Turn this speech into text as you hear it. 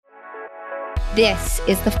This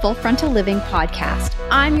is the Full Frontal Living Podcast.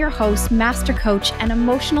 I'm your host, master coach, and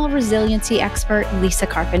emotional resiliency expert, Lisa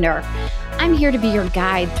Carpenter. I'm here to be your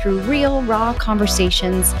guide through real, raw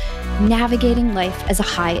conversations, navigating life as a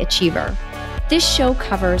high achiever. This show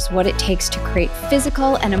covers what it takes to create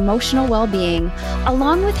physical and emotional well-being,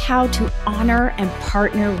 along with how to honor and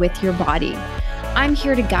partner with your body. I'm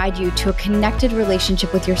here to guide you to a connected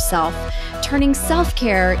relationship with yourself, turning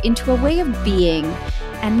self-care into a way of being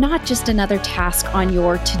and not just another task on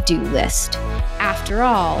your to-do list. After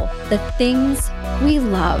all, the things we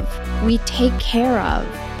love, we take care of.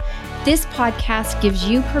 This podcast gives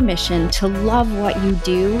you permission to love what you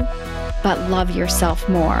do, but love yourself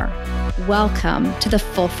more. Welcome to the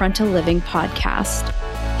Full Frontal Living Podcast.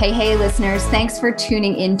 Hey, listeners. Thanks for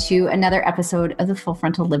tuning into another episode of the Full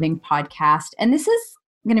Frontal Living Podcast. And this is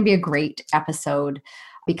going to be a great episode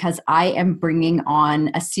because I am bringing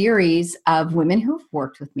on a series of women who've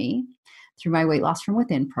worked with me through my Weight Loss from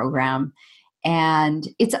Within program. And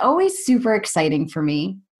it's always super exciting for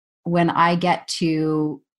me when I get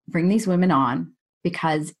to bring these women on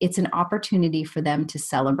because it's an opportunity for them to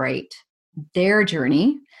celebrate their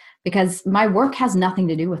journey, because my work has nothing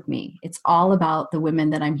to do with me. It's all about the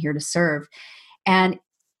women that I'm here to serve. And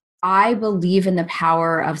I believe in the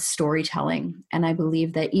power of storytelling. And I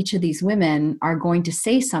believe that each of these women are going to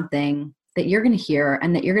say something that you're going to hear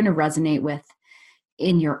and that you're going to resonate with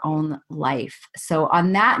in your own life. So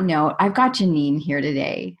on that note, I've got Janine here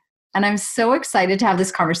today. And I'm so excited to have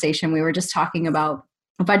this conversation. We were just talking about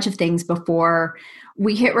a bunch of things before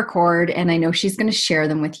we hit record, and I know she's going to share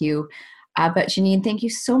them with you. But Janine, thank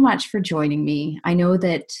you so much for joining me. I know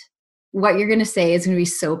that what you're going to say is going to be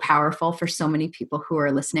so powerful for so many people who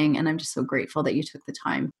are listening. And I'm just so grateful that you took the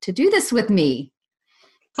time to do this with me.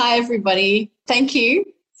 Hi, everybody. Thank you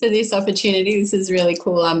for this opportunity. This is really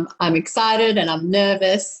cool. I'm excited and I'm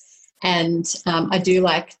nervous, and I do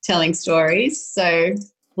like telling stories. So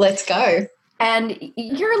let's go. And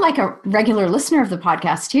you're like a regular listener of the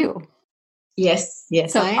podcast too. Yes,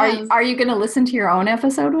 so I am. Are you going to listen to your own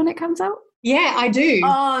episode when it comes out? Yeah, I do.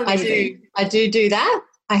 Oh, amazing. I do that.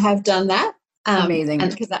 I have done that. Amazing.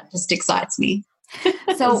 And because that just excites me.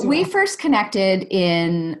 So we first connected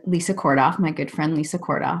in Lisa Kordoff, my good friend Lisa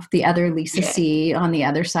Kordoff, the other Lisa C on the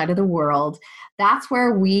other side of the world. That's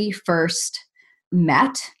where we first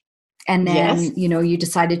met. And then, you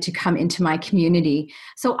decided to come into my community.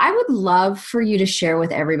 So I would love for you to share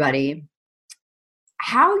with everybody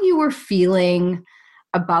how you were feeling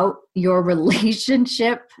about your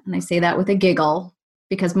relationship. And I say that with a giggle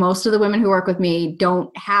because most of the women who work with me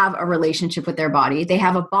don't have a relationship with their body. They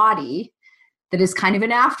have a body that is kind of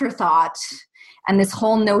an afterthought. And this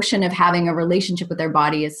whole notion of having a relationship with their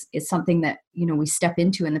body is something that, we step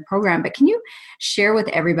into in the program. But can you share with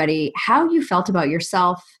everybody how you felt about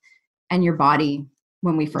yourself and your body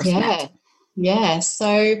when we first met? Yeah.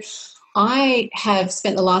 So I have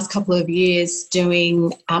spent the last couple of years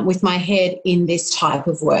doing with my head in this type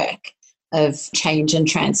of work of change and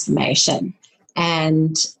transformation.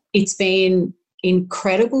 And it's been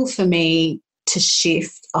incredible for me to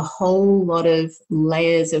shift a whole lot of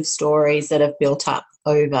layers of stories that have built up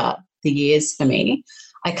over the years for me.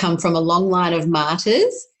 I come from a long line of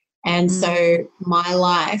martyrs. And so my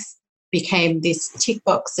life became this tick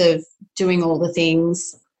box of doing all the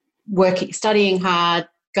things, working, studying hard,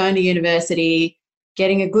 going to university,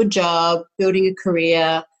 getting a good job, building a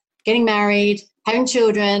career, getting married, having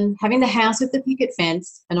children, having the house with the picket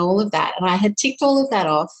fence and all of that. And I had ticked all of that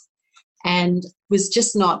off and was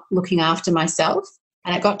just not looking after myself.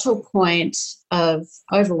 And it got to a point of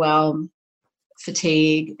overwhelm,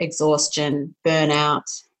 fatigue, exhaustion, burnout,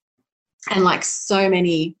 and like so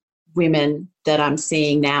many women that I'm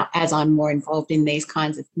seeing now as I'm more involved in these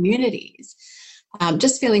kinds of communities,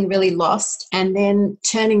 just feeling really lost, and then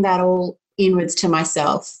turning that all inwards to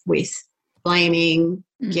myself with blaming,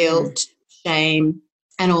 guilt, shame,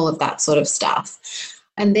 and all of that sort of stuff.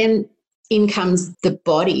 And then in comes the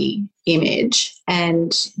body image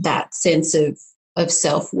and that sense of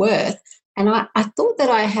self-worth. And I thought that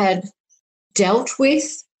I had dealt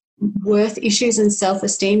with worth issues and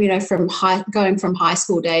self-esteem, from going from high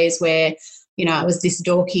school days where, I was this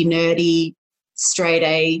dorky, nerdy, straight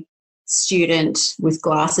A student with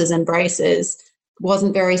glasses and braces,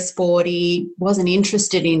 wasn't very sporty, wasn't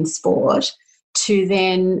interested in sport, to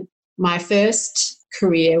then my first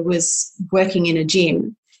career was working in a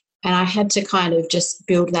gym. And I had to kind of just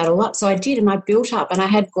build that all up. So I did, and I built up, and I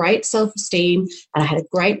had great self-esteem, and I had a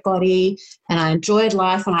great body, and I enjoyed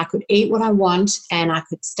life, and I could eat what I want, and I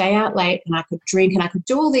could stay out late, and I could drink, and I could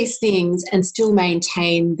do all these things and still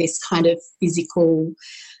maintain this kind of physical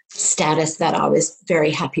status that I was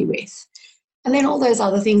very happy with. And then all those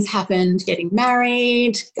other things happened, getting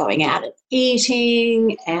married, going out and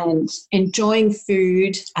eating and enjoying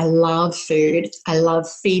food. I love food. I love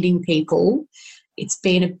feeding people. It's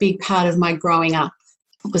been a big part of my growing up.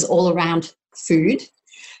 It was all around food.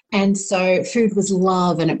 And so food was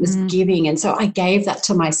love and it was giving. And so I gave that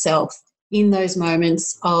to myself in those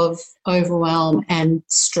moments of overwhelm and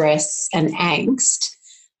stress and angst.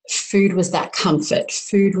 Food was that comfort.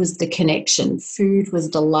 Food was the connection. Food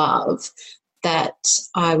was the love that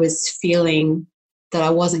I was feeling that I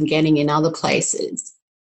wasn't getting in other places.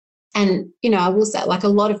 And, I will say, like, a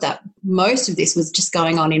lot of that, most of this was just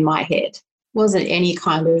going on in my head. Wasn't any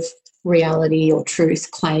kind of reality or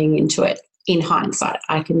truth playing into it. In hindsight,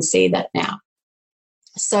 I can see that now.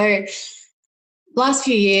 So last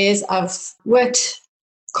few years, I've worked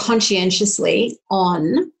conscientiously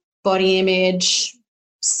on body image,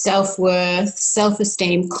 self-worth,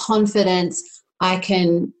 self-esteem, confidence. I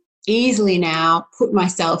can easily now put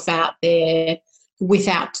myself out there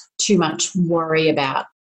without too much worry about.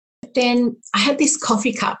 But then I had this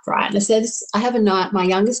coffee cup, right? And I said, I have my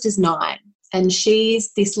youngest is 9, and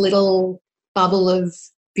she's this little bubble of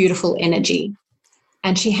beautiful energy.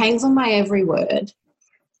 And she hangs on my every word.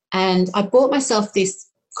 And I bought myself this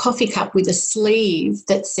coffee cup with a sleeve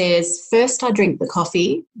that says, first I drink the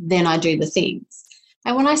coffee, then I do the things.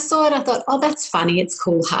 And when I saw it, I thought, oh, that's funny. It's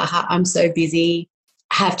cool. Ha, I'm so busy.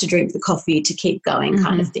 I have to drink the coffee to keep going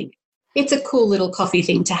kind of thing. It's a cool little coffee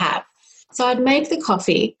thing to have. So I'd make the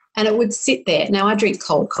coffee and it would sit there. Now I drink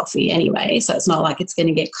cold coffee anyway, so it's not like it's going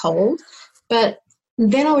to get cold. But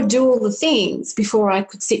then I would do all the things before I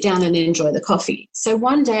could sit down and enjoy the coffee. So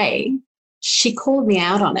one day she called me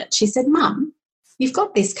out on it. She said, Mum, you've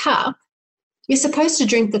got this cup. You're supposed to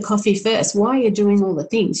drink the coffee first. Why are you doing all the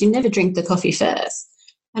things? You never drink the coffee first.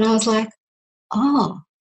 And I was like, oh,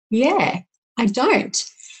 yeah, I don't.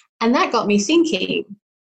 And that got me thinking,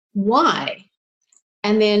 why?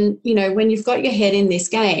 And then, when you've got your head in this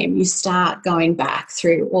game, you start going back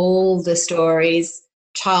through all the stories,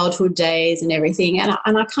 childhood days and everything.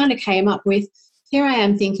 And I kind of came up with, here I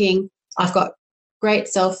am thinking, I've got great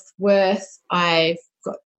self-worth. I've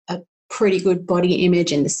got a pretty good body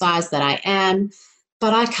image in the size that I am,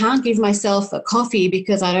 but I can't give myself a coffee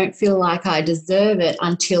because I don't feel like I deserve it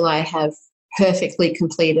until I have perfectly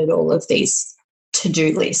completed all of these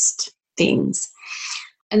to-do list things.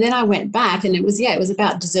 And then I went back and it was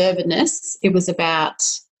about deservedness. It was about,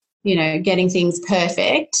 getting things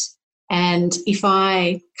perfect. And if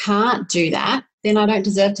I can't do that, then I don't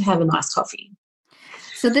deserve to have a nice coffee.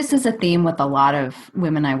 So this is a theme with a lot of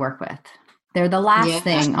women I work with. They're the last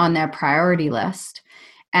thing on their priority list,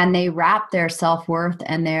 and they wrap their self-worth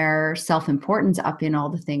and their self-importance up in all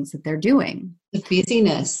the things that they're doing. The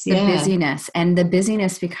busyness. Busyness. And the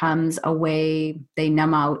busyness becomes a way they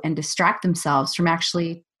numb out and distract themselves from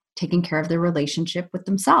actually taking care of their relationship with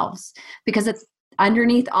themselves. Because it's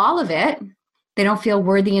underneath all of it, they don't feel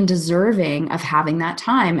worthy and deserving of having that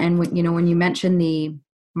time. And when you mention the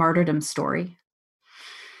martyrdom story,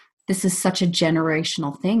 this is such a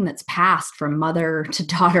generational thing that's passed from mother to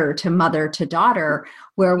daughter to mother to daughter,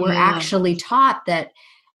 where we're actually taught that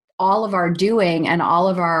all of our doing and all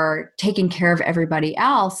of our taking care of everybody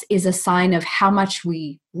else is a sign of how much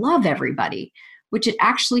we love everybody, which it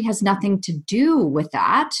actually has nothing to do with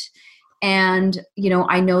that. And,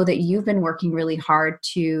 I know that you've been working really hard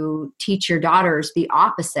to teach your daughters the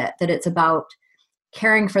opposite, that it's about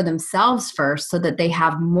caring for themselves first so that they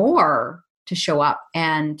have more to show up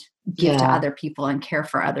and give to other people and care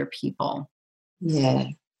for other people. Yeah.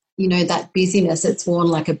 That busyness, it's worn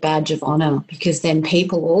like a badge of honor, because then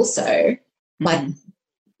people also, like,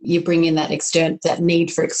 you bring in that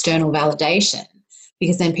need for external validation,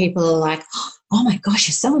 because then people are like, oh my gosh,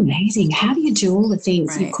 you're so amazing. How do you do all the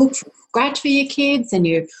things? Right. You cook from scratch for your kids and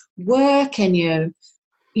you work and you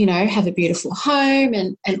have a beautiful home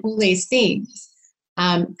and all these things.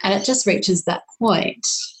 And it just reaches that point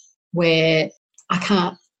where I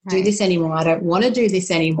can't do this anymore. I don't want to do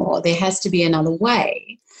this anymore. There has to be another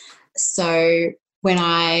way. So when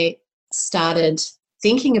I started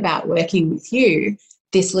thinking about working with you,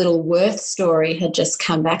 this little worth story had just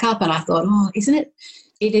come back up, and I thought, isn't it?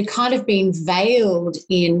 It had kind of been veiled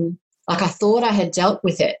in, like, I thought I had dealt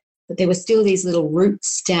with it, but there were still these little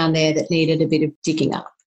roots down there that needed a bit of digging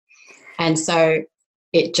up. And so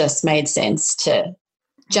it just made sense to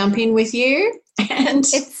jump in with you. And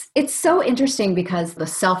it's so interesting, because the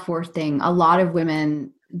self-worth thing, a lot of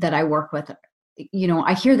women that I work with,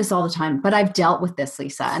 I hear this all the time, but I've dealt with this,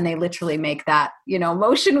 Lisa. And they literally make that,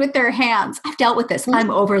 motion with their hands. I've dealt with this. I'm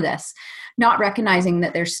over this. Not recognizing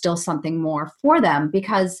that there's still something more for them,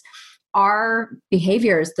 because our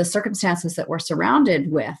behaviors, the circumstances that we're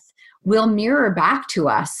surrounded with, will mirror back to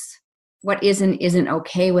us what isn't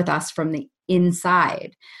okay with us from the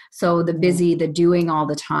inside. So the busy, the doing all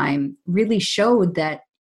the time really showed that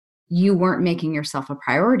you weren't making yourself a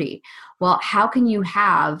priority. Well, how can you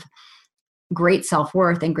have great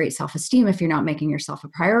self-worth and great self-esteem if you're not making yourself a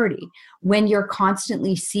priority? When you're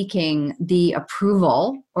constantly seeking the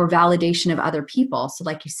approval or validation of other people. So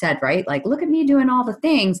like you said, right? Like, look at me doing all the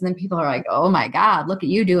things. And then people are like, oh my God, look at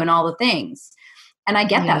you doing all the things. And I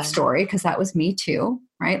get that story because that was me too,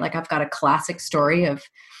 right? Like I've got a classic story of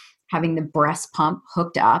having the breast pump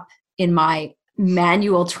hooked up in my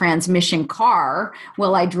manual transmission car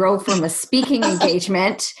while I drove from a speaking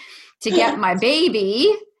engagement to get my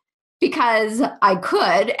baby because I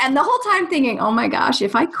could. And the whole time thinking, oh my gosh,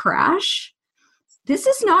 if I crash, this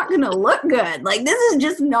is not going to look good. Like this is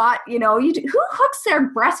just not, who hooks their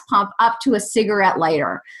breast pump up to a cigarette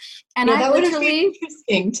lighter? And that would have been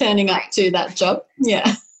interesting turning up to that job.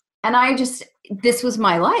 Yeah. And this was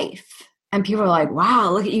my life. And people are like, wow,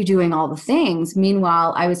 look at you doing all the things.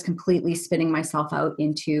 Meanwhile, I was completely spinning myself out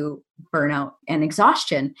into burnout and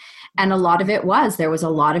exhaustion. And a lot of it there was a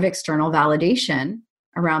lot of external validation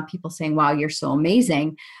around people saying, wow, you're so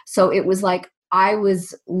amazing. So it was like I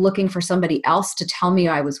was looking for somebody else to tell me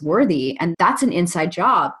I was worthy. And that's an inside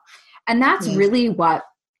job. And that's really what,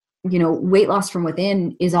 weight loss from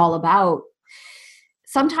within is all about.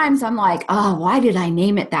 Sometimes I'm like, oh, why did I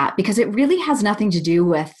name it that? Because it really has nothing to do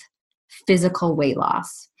with physical weight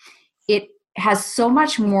loss. It has so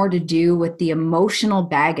much more to do with the emotional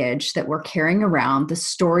baggage that we're carrying around, the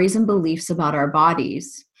stories and beliefs about our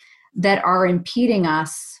bodies that are impeding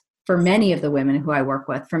us, for many of the women who I work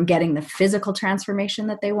with, from getting the physical transformation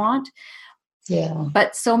that they want. Yeah.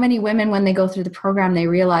 But so many women, when they go through the program, they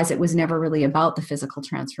realize it was never really about the physical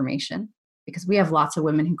transformation, because we have lots of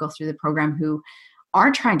women who go through the program who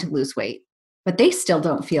aren't trying to lose weight, but they still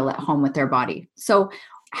don't feel at home with their body. So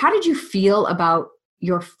how did you feel about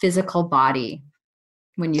your physical body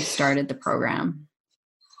when you started the program?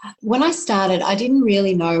 When I started, I didn't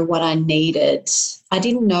really know what I needed. I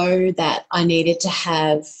didn't know that I needed to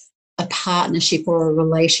have a partnership or a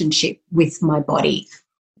relationship with my body.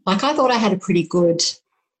 Like I thought I had a pretty good,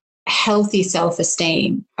 healthy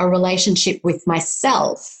self-esteem, a relationship with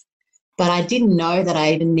myself, but I didn't know that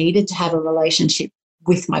I even needed to have a relationship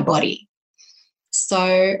with my body.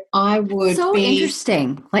 So I would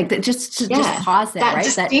interesting. Like that, just pause there, that right?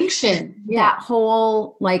 Distinction. That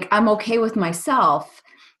whole, like, I'm okay with myself,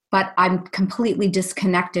 but I'm completely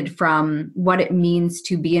disconnected from what it means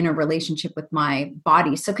to be in a relationship with my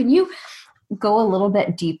body. So can you go a little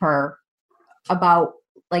bit deeper about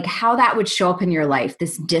like how that would show up in your life,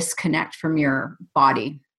 this disconnect from your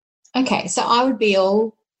body? Okay. So I would be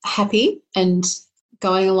all happy and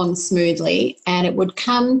going along smoothly, and it would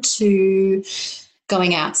come to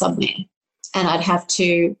going out somewhere and I'd have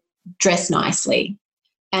to dress nicely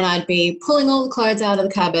and I'd be pulling all the clothes out of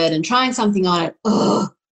the cupboard and trying something on it. Oh,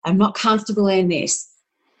 I'm not comfortable in this.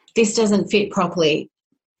 This doesn't fit properly.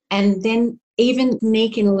 And then even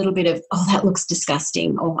sneak in a little bit of, oh, that looks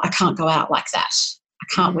disgusting, or I can't go out like that.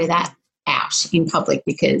 I can't wear that out in public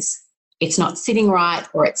because it's not sitting right,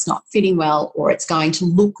 or it's not fitting well, or it's going to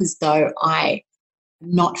look as though I'm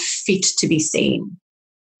not fit to be seen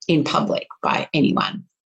in public by anyone.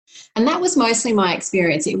 And that was mostly my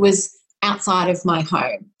experience. It was outside of my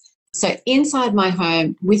home. So inside my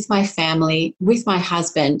home, with my family, with my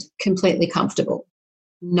husband, completely comfortable.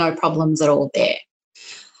 No problems at all there.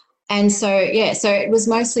 And so it was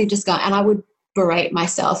mostly just going, and I would berate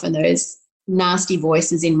myself and those nasty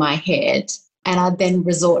voices in my head. And I'd then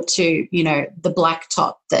resort to, the black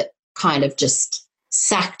top that kind of just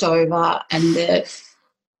sacked over and the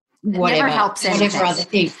whatever other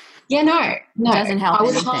thing. Yeah, no. It doesn't help. I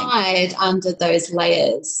would hide under those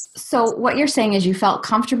layers. So what you're saying is you felt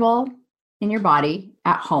comfortable in your body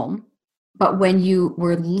at home, but when you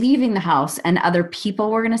were leaving the house and other people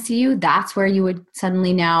were going to see you, that's where you would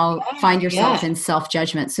suddenly now find yourself in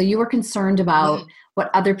self-judgment. So you were concerned about what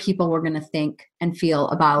other people were going to think and feel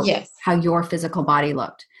about how your physical body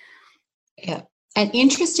looked. Yeah. And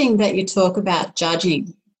interesting that you talk about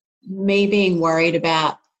judging, me being worried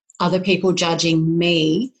about other people judging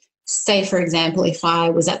me. Say, for example, if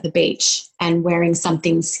I was at the beach and wearing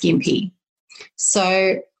something skimpy.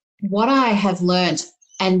 So what I have learned,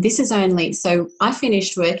 and this is only, so I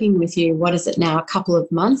finished working with you, what is it now, a couple of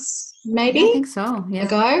months maybe? I think so, yeah.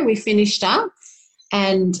 Ago, we finished up,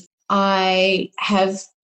 and I have,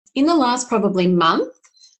 in the last probably month,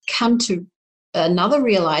 come to another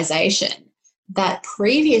realization that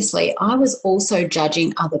previously I was also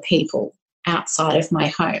judging other people outside of my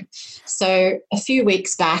home. So a few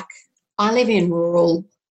weeks back, I live in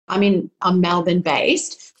I'm Melbourne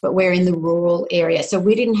based, but we're in the rural area. So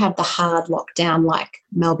we didn't have the hard lockdown like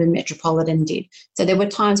Melbourne Metropolitan did. So there were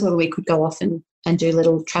times where we could go off and do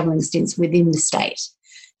little travelling stints within the state.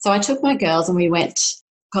 So I took my girls and we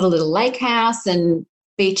got a little lake house and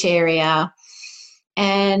beach area.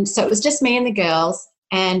 And so it was just me and the girls,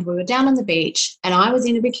 and we were down on the beach and I was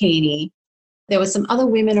in a bikini. There were some other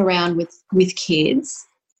women around with kids,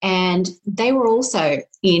 and they were also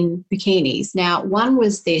in bikinis. Now, one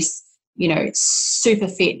was this, super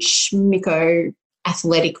fit, schmicko,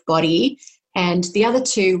 athletic body, and the other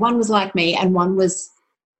two, one was like me and one was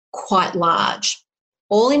quite large,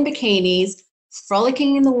 all in bikinis,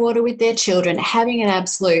 frolicking in the water with their children, having an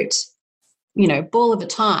absolute, ball of a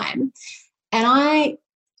time. And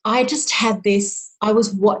I just had this, I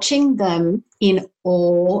was watching them in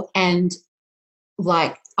awe, and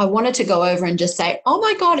like I wanted to go over and just say, oh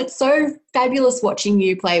my God, it's so fabulous watching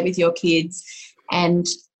you play with your kids. And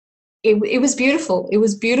it was beautiful. It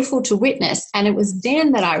was beautiful to witness. And it was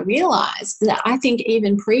then that I realized that I think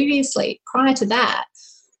even previously, prior to that,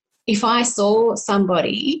 if I saw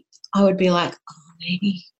somebody, I would be like, oh,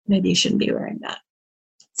 maybe you shouldn't be wearing that.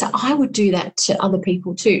 So I would do that to other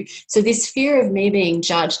people too. So this fear of me being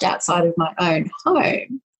judged outside of my own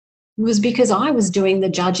home was because I was doing the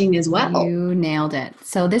judging as well. You nailed it.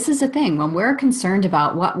 So this is the thing. When we're concerned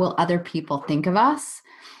about what will other people think of us,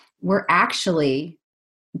 we're actually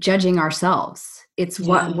judging ourselves. It's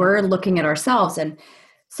what we're looking at ourselves. And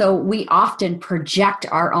so we often project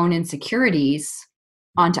our own insecurities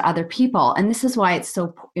onto other people. And this is why it's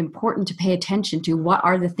so important to pay attention to what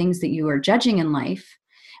are the things that you are judging in life.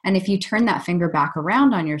 And if you turn that finger back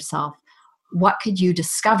around on yourself, what could you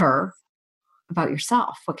discover about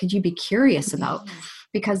yourself? What could you be curious about?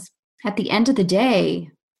 Because at the end of the day,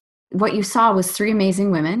 what you saw was three amazing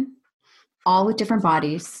women, all with different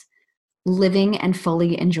bodies, living and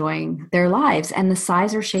fully enjoying their lives. And the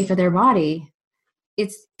size or shape of their body,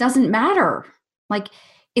 it doesn't matter. Like,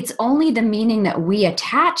 it's only the meaning that we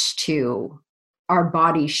attach to our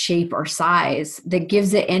body shape or size that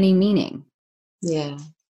gives it any meaning. Yeah.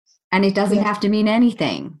 And it doesn't have to mean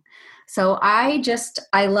anything. So I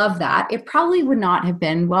love that. It probably would not have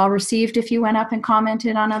been well received if you went up and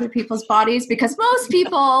commented on other people's bodies, because most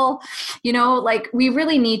people, we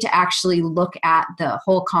really need to actually look at the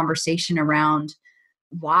whole conversation around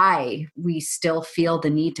why we still feel the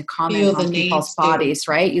need to comment on people's bodies,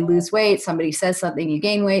 right? You lose weight, somebody says something, you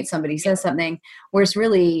gain weight, somebody says something, whereas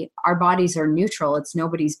really our bodies are neutral. It's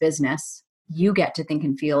nobody's business. You get to think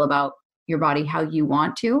and feel about your body how you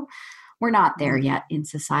want to. We're not there yet in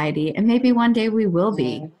society, and maybe one day we will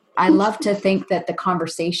be. I love to think that the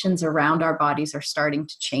conversations around our bodies are starting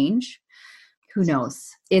to change. Who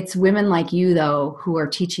knows? It's women like you, though, who are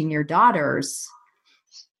teaching your daughters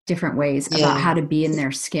different ways about how to be in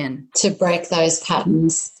their skin. To break those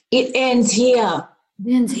patterns. It ends here.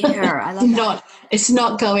 It ends here. I love that. It's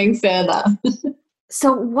not going further.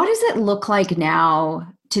 So what does it look like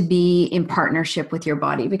now to be in partnership with your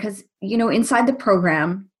body? Because, inside the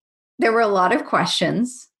program, there were a lot of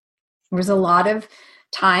questions. There was a lot of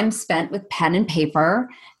time spent with pen and paper,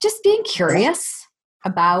 just being curious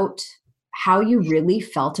about how you really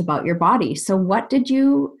felt about your body. So what did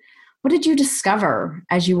you discover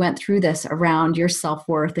as you went through this around your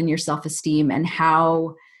self-worth and your self-esteem, and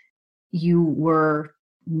how you were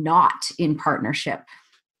not in partnership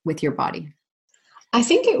with your body? I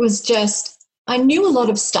think it was just, I knew a lot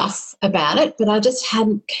of stuff about it, but I just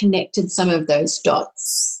hadn't connected some of those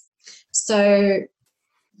dots. So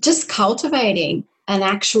just cultivating an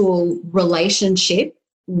actual relationship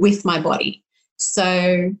with my body.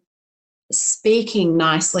 So speaking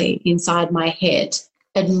nicely inside my head,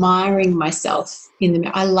 admiring myself in the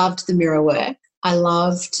mirror. I loved the mirror work. I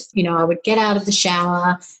loved, I would get out of the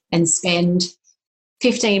shower and spend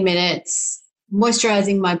 15 minutes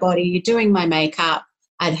moisturizing my body, doing my makeup.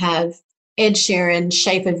 I'd have Ed Sheeran,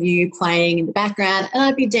 Shape of You playing in the background, and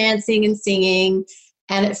I'd be dancing and singing,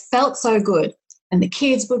 and it felt so good. And the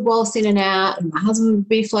kids would waltz in and out, and my husband would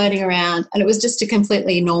be floating around, and it was just a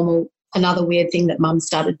completely normal, another weird thing that mum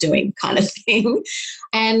started doing kind of thing.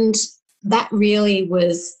 And that really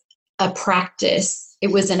was a practice.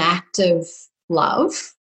 It was an act of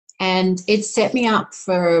love, and it set me up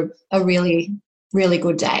for a really, really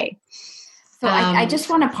good day. So I just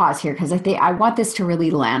want to pause here, because I want this to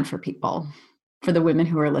really land for people, for the women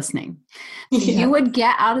who are listening. So you would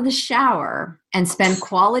get out of the shower and spend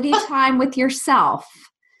quality time with yourself,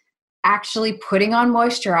 actually putting on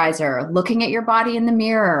moisturizer, looking at your body in the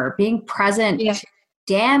mirror, being present,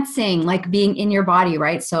 dancing, like being in your body,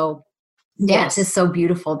 right? So dance is so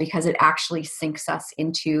beautiful because it actually sinks us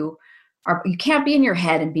into you can't be in your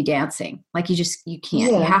head and be dancing. Like you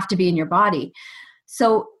can't, you have to be in your body.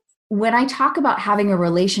 So when I talk about having a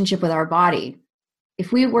relationship with our body,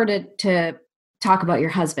 if we were to talk about your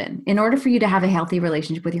husband, in order for you to have a healthy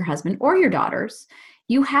relationship with your husband or your daughters,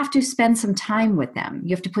 you have to spend some time with them.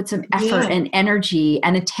 You have to put some effort and energy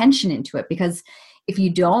and attention into it, because if you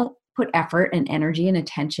don't put effort and energy and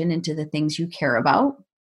attention into the things you care about,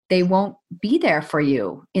 they won't be there for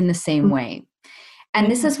you in the same way. And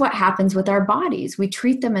this is what happens with our bodies. We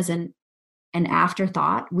treat them as an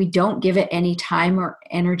afterthought. We don't give it any time or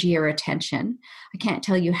energy or attention. I can't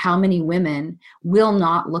tell you how many women will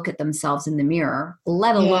not look at themselves in the mirror,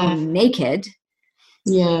 let alone naked.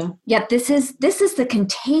 Yeah. Yet this is the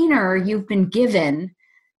container you've been given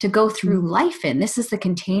to go through life in. This is the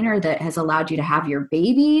container that has allowed you to have your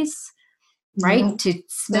babies, right? To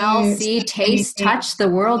smell, see, taste, touch the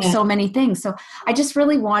world, so many things. So I just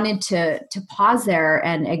really wanted to pause there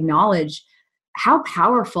and acknowledge how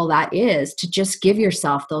powerful that is, to just give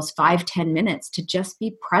yourself those 5-10 minutes to just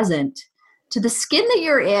be present to the skin that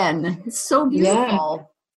you're in. It's so beautiful.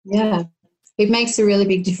 Yeah. It makes a really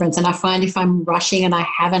big difference. And I find if I'm rushing and I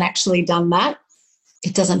haven't actually done that,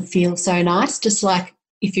 it doesn't feel so nice. Just like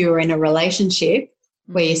if you were in a relationship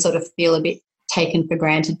where you sort of feel a bit taken for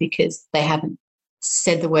granted because they haven't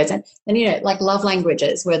said the words. And like love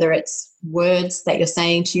languages, whether it's words that you're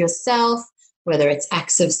saying to yourself, whether it's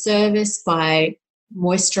acts of service by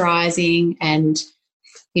moisturizing and,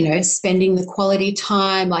 spending the quality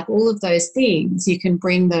time, like all of those things, you can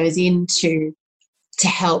bring those into to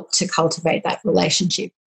help to cultivate that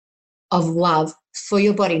relationship of love for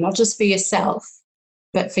your body, not just for yourself,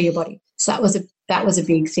 but for your body. So that was a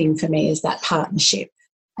big thing for me, is that partnership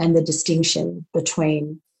and the distinction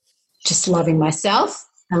between just loving myself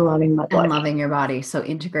and loving my body. And loving your body. So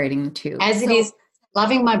integrating the two. It is,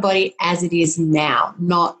 loving my body as it is now,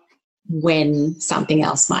 not when something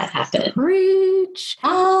else might happen. Preach.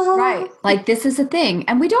 Right. Like this is a thing.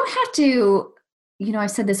 And we don't have to,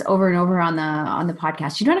 I've said this over and over on the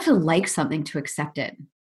podcast. You don't have to like something to accept it.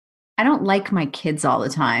 I don't like my kids all the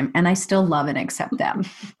time, and I still love and accept them.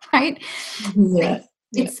 Right? Yeah.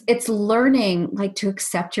 It's learning like to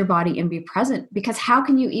accept your body and be present, because how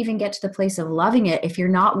can you even get to the place of loving it if you're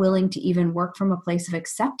not willing to even work from a place of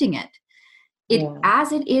accepting it?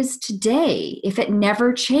 As it is today, if it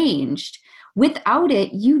never changed, without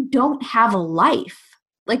it, you don't have a life.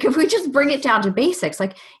 Like if we just bring it down to basics,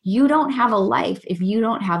 like you don't have a life if you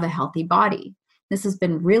don't have a healthy body. This has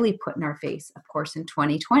been really put in our face, of course, in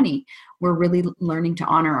 2020. We're really learning to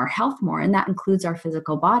honor our health more, and that includes our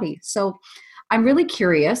physical body. So I'm really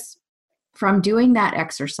curious, from doing that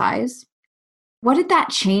exercise, what did that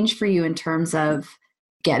change for you in terms of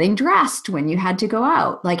getting dressed when you had to go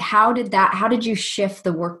out? Like how did you shift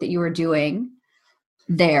the work that you were doing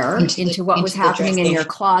there into what was happening in your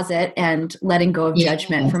closet and letting go of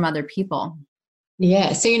judgment from other people?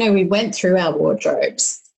 Yeah. So, we went through our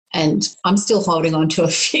wardrobes, and I'm still holding on to a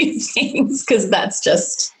few things because that's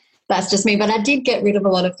just me. But I did get rid of a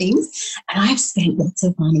lot of things, and I've spent lots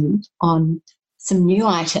of money on some new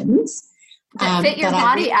items that fit your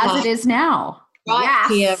body as it is now.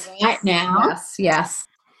 Here, right now. Yes.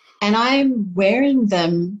 And I'm wearing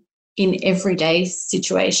them in everyday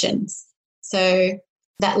situations. So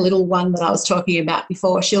that little one that I was talking about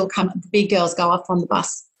before, she'll come, the big girls go up on the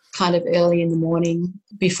bus kind of early in the morning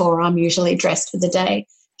before I'm usually dressed for the day.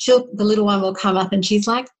 The little one will come up and she's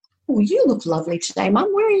like, "Oh, you look lovely today,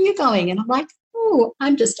 Mum. Where are you going?" And I'm like, "Oh,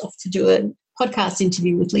 I'm just off to do a podcast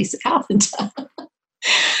interview with Lisa Carpenter."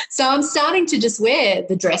 So I'm starting to just wear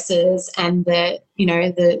the dresses and the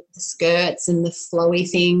skirts and the flowy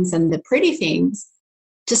things and the pretty things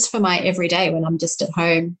just for my everyday when I'm just at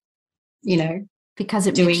home, Because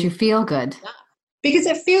it makes you feel good. Because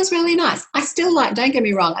it feels really nice. I still don't get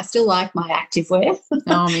me wrong, I still like my activewear.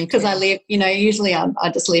 Oh, me too. Because I live, usually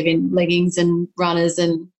I just live in leggings and runners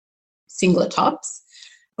and singlet tops.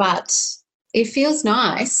 But it feels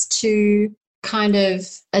nice to kind of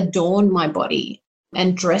adorn my body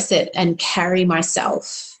and dress it and carry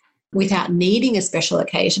myself without needing a special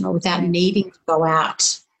occasion or without needing to go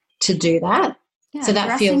out to do that. Yeah, so that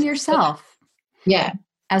dressing feels yourself. Yeah.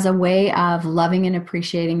 As a way of loving and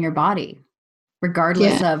appreciating your body,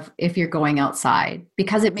 regardless of if you're going outside,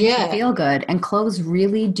 because it makes you feel good. And clothes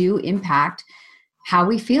really do impact how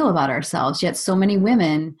we feel about ourselves. Yet so many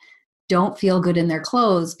women don't feel good in their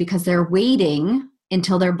clothes because they're waiting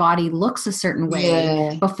until their body looks a certain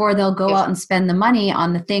way before they'll go out and spend the money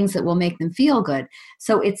on the things that will make them feel good.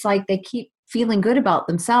 So it's like they keep feeling good about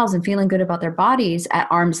themselves and feeling good about their bodies at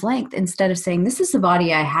arm's length, instead of saying, this is the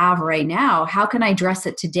body I have right now. How can I dress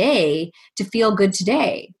it today to feel good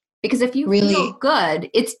today? Because if you really feel good,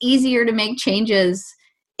 it's easier to make changes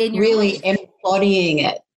in your really life. embodying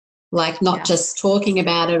it, like not just talking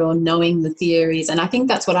about it or knowing the theories. And I think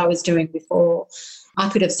that's what I was doing before. I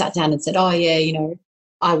could have sat down and said, oh, yeah, you know,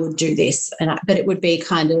 I would do this. But it would be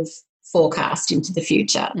kind of forecast into the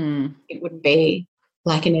future. It wouldn't be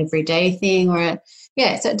like an everyday thing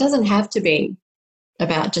so it doesn't have to be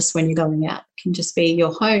about just when you're going out. It can just be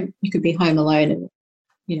your home. You could be home alone and,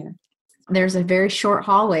 you know. There's a very short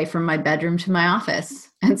hallway from my bedroom to my office.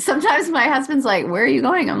 And sometimes my husband's like, where are you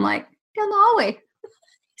going? I'm like, down the hallway.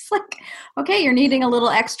 He's like, okay, you're needing a little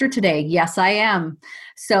extra today. Yes, I am.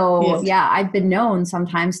 So yeah, I've been known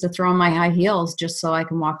sometimes to throw on my high heels just so I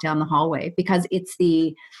can walk down the hallway, because it's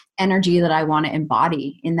the energy that I want to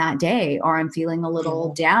embody in that day, or I'm feeling a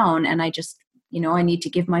little down and I just, I need to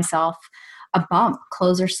give myself a bump.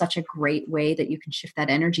 Clothes are such a great way that you can shift that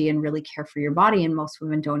energy and really care for your body. And most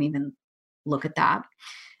women don't even look at that.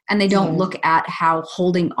 And they don't look at how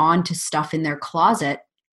holding on to stuff in their closet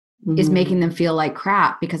is making them feel like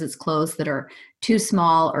crap, because it's clothes that are too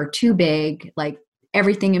small or too big, like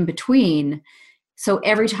everything in between. So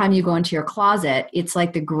every time you go into your closet, it's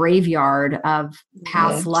like the graveyard of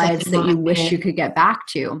past lives that you wish you could get back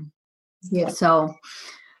to. Yeah. So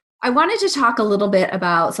I wanted to talk a little bit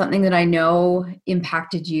about something that I know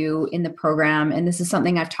impacted you in the program. And this is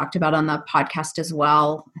something I've talked about on the podcast as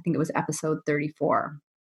well. I think it was episode 34,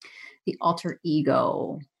 the alter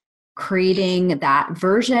ego, creating that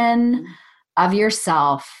version of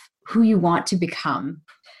yourself who you want to become.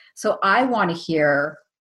 So I want to hear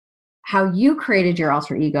how you created your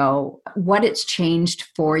alter ego, what it's changed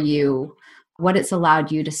for you, what it's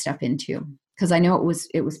allowed you to step into, because I know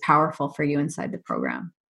it was powerful for you inside the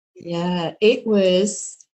program. Yeah, it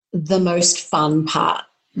was the most fun part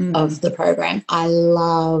of the program. I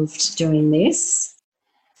loved doing this,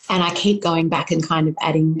 and I keep going back and kind of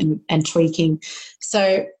adding and tweaking.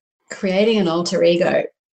 So creating an alter ego.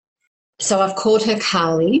 So I've called her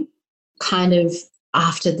Kali, kind of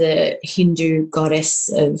after the Hindu goddess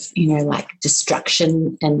of, like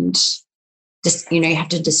destruction and just, you have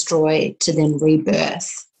to destroy to then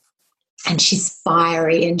rebirth. And she's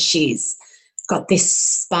fiery and she's got this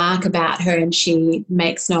spark about her, and she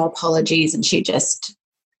makes no apologies, and she just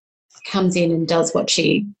comes in and does what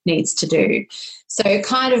she needs to do. So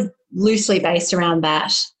kind of loosely based around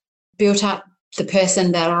that, built up the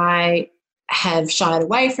person that I have shied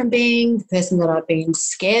away from being, the person that I've been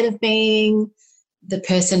scared of being, the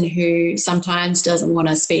person who sometimes doesn't want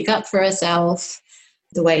to speak up for herself,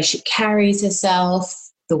 the way she carries herself,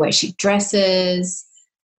 the way she dresses,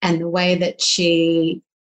 and the way that she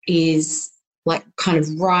is like kind of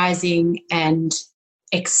rising and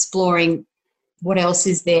exploring what else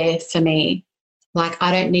is there for me. Like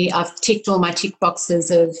I've ticked all my tick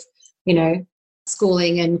boxes of,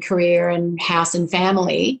 schooling and career and house and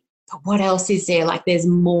family, but what else is there? Like there's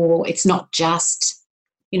more. It's not just,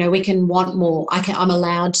 we can want more. I'm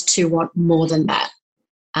allowed to want more than that.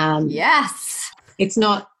 Yes. It's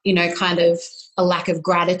not, kind of a lack of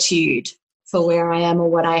gratitude for where I am or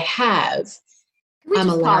what I have. Can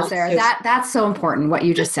we just pause there? That's so important, what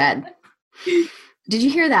you just said. Did you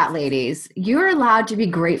hear that, ladies? You're allowed to be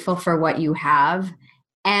grateful for what you have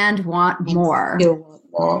and want more.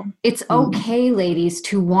 It's okay, ladies,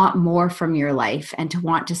 to want more from your life and to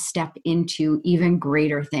want to step into even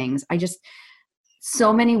greater things.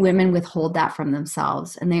 So many women withhold that from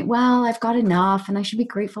themselves and I've got enough and I should be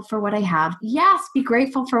grateful for what I have. Yes, be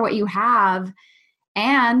grateful for what you have.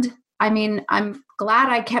 And I'm glad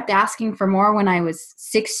I kept asking for more when I was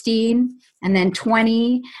 16 and then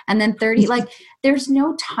 20 and then 30. Like there's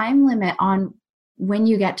no time limit on when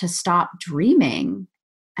you get to stop dreaming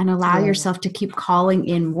and allow yourself to keep calling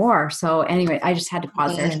in more. So anyway, I just had to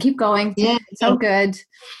pause there. Keep going. Yeah. So good.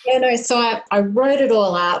 Yeah, no, so I wrote it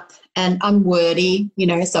all up, and I'm wordy,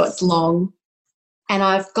 so it's long. And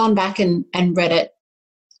I've gone back and read it,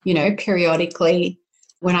 periodically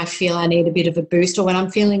when I feel I need a bit of a boost or when I'm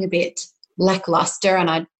feeling a bit lackluster and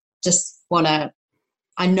I just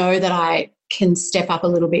I know that I can step up a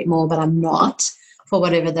little bit more, but I'm not, for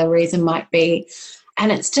whatever the reason might be.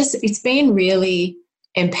 And it's been really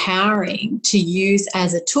empowering to use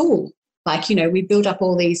as a tool. Like, we build up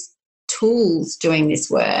all these tools doing this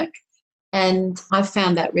work, and I've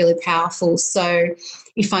found that really powerful. So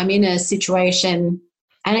if I'm in a situation,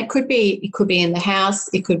 and it could be in the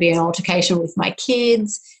house, it could be an altercation with my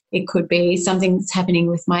kids, it could be something that's happening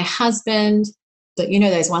with my husband,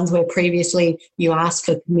 those ones where previously you asked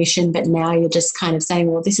for permission, but now you're just kind of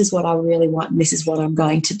saying, well, this is what I really want and this is what I'm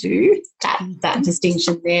going to do. That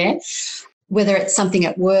distinction there. Whether it's something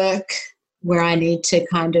at work where I need to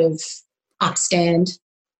kind of upstand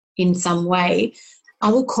in some way,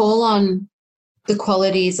 I will call on the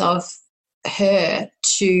qualities of her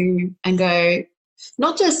and go,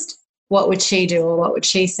 not just what would she do or what would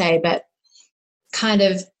she say, but kind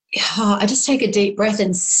of, I just take a deep breath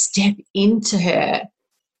and step into her,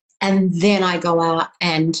 and then I go out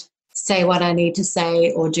and say what I need to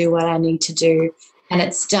say or do what I need to do, and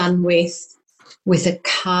it's done with a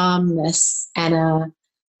calmness and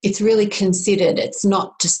it's really considered. It's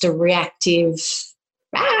not just a reactive,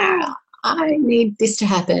 I need this to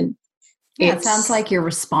happen. Yeah, it sounds like you're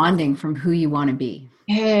responding from who you want to be.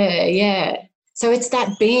 Yeah. So it's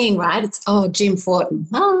that being, right? It's, Jim Fortin,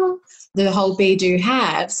 the whole be, do,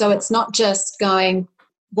 have. So it's not just going,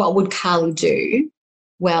 what would Carly do?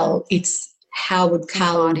 Well, it's how would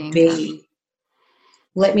Carly be?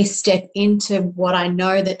 Let me step into what I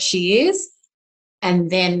know that she is, and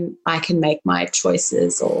then I can make my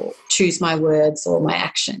choices or choose my words or my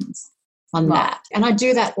actions on that. And I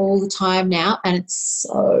do that all the time now, and it's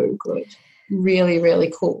so good. Really,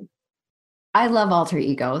 really cool. I love alter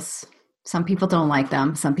egos. Some people don't like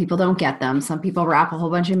them. Some people don't get them. Some people wrap a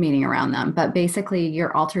whole bunch of meaning around them. But basically,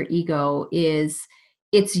 your alter ego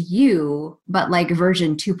it's you, but like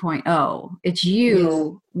version 2.0. It's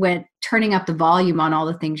you when turning up the volume on all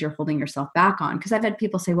the things you're holding yourself back on. Because I've had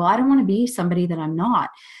people say, well, I don't want to be somebody that I'm not.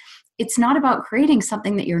 It's not about creating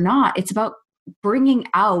something that you're not. It's about bringing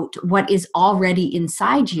out what is already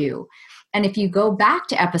inside you. And if you go back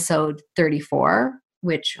to episode 34,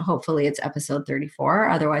 which hopefully it's episode 34,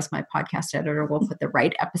 otherwise my podcast editor will put the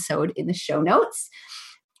right episode in the show notes,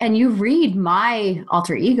 and you read my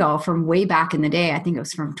alter ego from way back in the day, I think it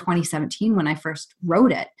was from 2017 when I first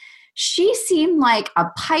wrote it, she seemed like a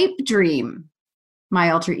pipe dream, my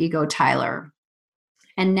alter ego, Tyler.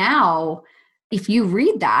 And now if you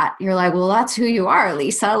read that, you're like, well, that's who you are,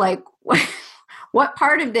 Lisa. Like, what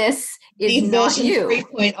part of this is not you?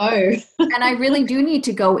 3.0. And I really do need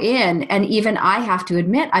to go in. And even I have to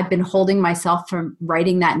admit, I've been holding myself from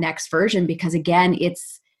writing that next version because, again,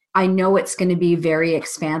 I know it's going to be very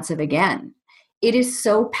expansive again. It is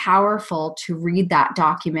so powerful to read that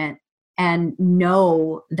document and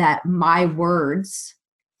know that my words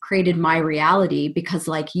created my reality because,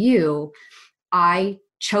 like you, I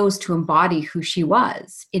chose to embody who she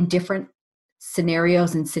was in different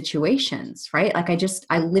scenarios and situations, right? Like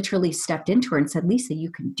I literally stepped into her and said, Lisa,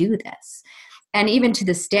 you can do this. And even to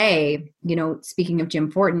this day, speaking of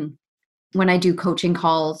Jim Fortin, when I do coaching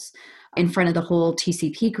calls in front of the whole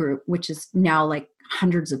TCP group, which is now like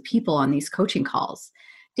hundreds of people on these coaching calls,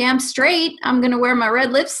 damn straight, I'm going to wear my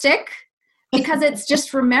red lipstick because it's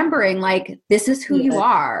just remembering like, this is who you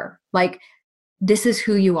are. Like, this is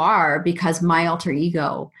who you are because my alter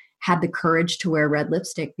ego had the courage to wear red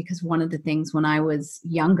lipstick because one of the things when I was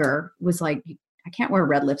younger was like, I can't wear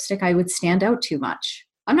red lipstick. I would stand out too much.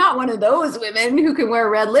 I'm not one of those women who can wear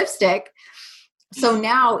red lipstick. So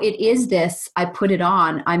now it is this, I put it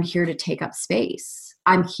on, I'm here to take up space.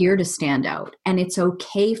 I'm here to stand out. And it's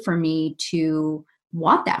okay for me to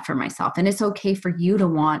want that for myself. And it's okay for you to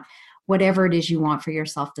want whatever it is you want for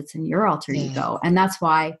yourself that's in your alter ego. And that's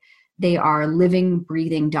why they are living,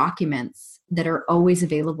 breathing documents that are always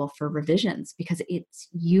available for revisions because it's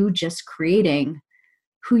you just creating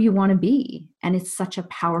who you want to be. And it's such a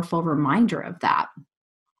powerful reminder of that.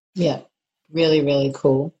 Yeah, really, really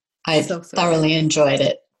cool. I thoroughly enjoyed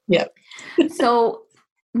it. Yeah. So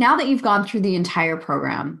now that you've gone through the entire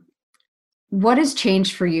program, what has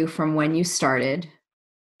changed for you from when you started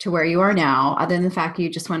to where you are now, other than the fact that you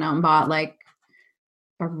just went out and bought like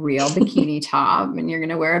a real bikini top and you're going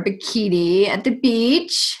to wear a bikini at the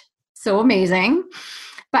beach? So amazing.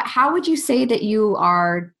 But how would you say that you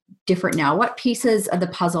are different now? What pieces of the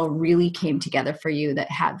puzzle really came together for you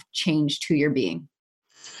that have changed who you're being?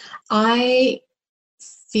 I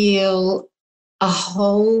feel a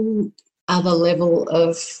whole other level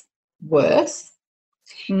of worth,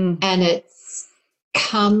 and it's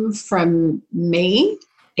come from me.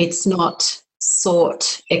 It's not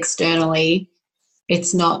sought externally.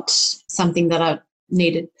 It's not something that I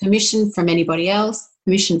needed permission from anybody else,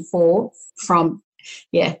 from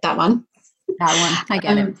that one. That one, I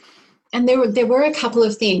get it. And there were a couple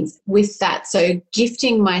of things with that. So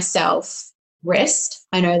gifting myself rest.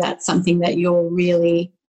 I know that's something that you're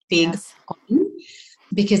really big on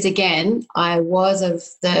because, again, I was of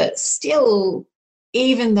the still,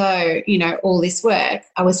 even though, all this work,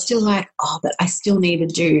 I was still like, but I still need to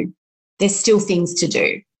do, there's still things to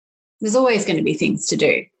do. There's always going to be things to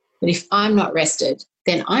do. But if I'm not rested,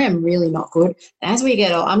 then I am really not good. As we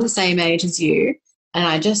get old, I'm the same age as you. And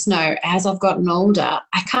I just know as I've gotten older,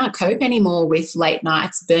 I can't cope anymore with late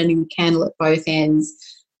nights, burning the candle at both ends.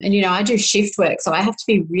 And, I do shift work, so I have to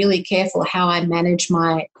be really careful how I manage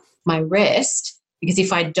my rest, because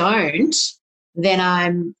if I don't, then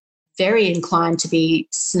I'm very inclined to be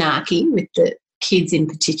snarky with the kids in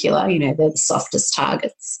particular. They're the softest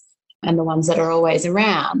targets and the ones that are always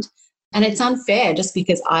around. And it's unfair just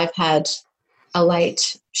because I've had a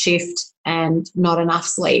late shift and not enough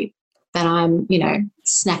sleep that I'm,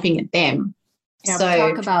 snapping at them. Yeah,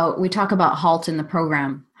 so we talk about HALT in the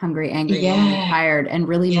program, hungry, angry, lonely, tired, and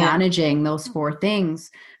really managing those 4 things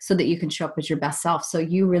so that you can show up as your best self. So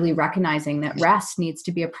you really recognizing that rest needs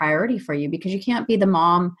to be a priority for you, because you can't be the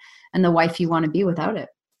mom and the wife you want to be without it.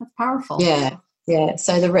 That's powerful. Yeah.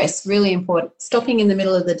 So the rest, really important. Stopping in the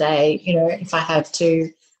middle of the day, if I have to,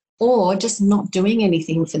 or just not doing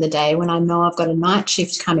anything for the day when I know I've got a night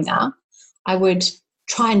shift coming up. I would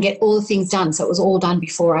try and get all the things done so it was all done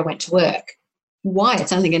before I went to work. Why?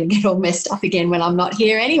 It's only going to get all messed up again when I'm not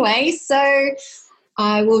here anyway. So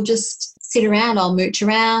I will just sit around, I'll mooch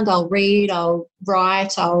around, I'll read, I'll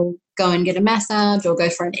write, I'll go and get a massage or go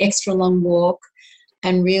for an extra long walk,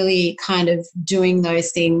 and really kind of doing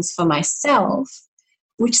those things for myself,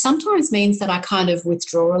 which sometimes means that I kind of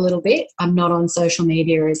withdraw a little bit. I'm not on social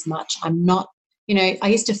media as much. I'm not, I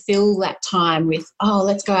used to fill that time with,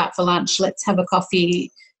 let's go out for lunch, let's have a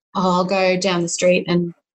coffee, I'll go down the street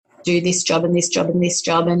and do this job and this job and this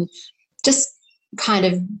job, and just kind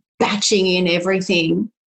of batching in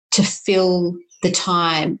everything to fill the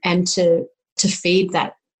time and to feed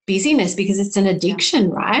that busyness, because it's an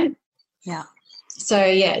addiction, right? Yeah.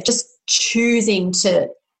 So, just choosing to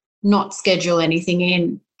not schedule anything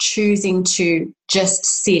in, choosing to just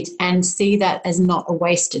sit and see that as not a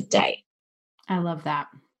wasted day. I love that.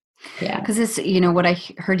 Yeah. Because it's, what I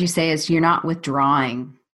heard you say is you're not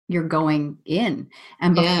withdrawing, you're going in.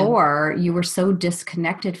 And before you were so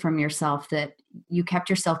disconnected from yourself that you kept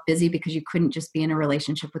yourself busy because you couldn't just be in a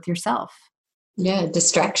relationship with yourself. Yeah,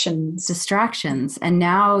 distractions. And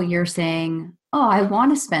now you're saying, I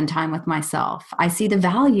want to spend time with myself. I see the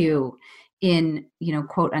value in,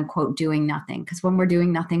 quote unquote, doing nothing. Because when we're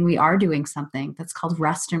doing nothing, we are doing something. That's called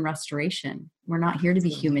rest and restoration. We're not here to be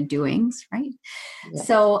human doings, right? Yeah.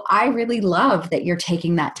 So I really love that you're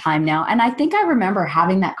taking that time now. And I think I remember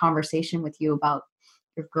having that conversation with you about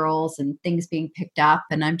your girls and things being picked up.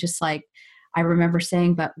 And I'm just like, I remember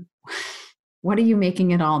saying, but what are you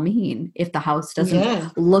making it all mean if the house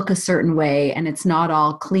doesn't look a certain way and it's not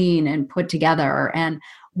all clean and put together? And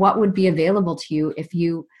what would be available to you if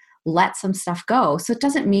you let some stuff go? So it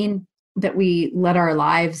doesn't mean that we let our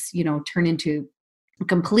lives, turn into a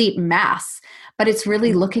complete mess, but it's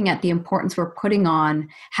really looking at the importance we're putting on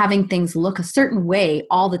having things look a certain way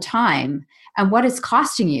all the time and what it's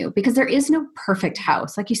costing you, because there is no perfect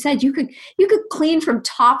house. Like you said, you could clean from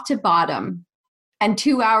top to bottom, and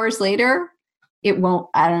 2 hours later, it won't.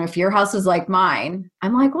 I don't know if your house is like mine.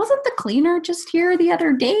 I'm like, wasn't the cleaner just here the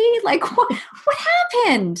other day? Like, what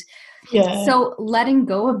happened? Yeah. So letting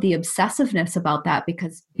go of the obsessiveness about that,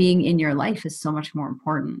 because being in your life is so much more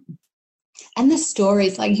important. And the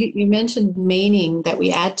stories, like you mentioned, meaning that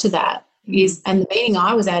we add to that is, and the meaning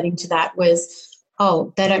I was adding to that was,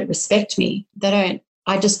 they don't respect me.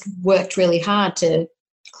 I just worked really hard to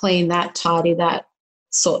clean that, tidy that,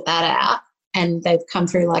 sort that out. And they've come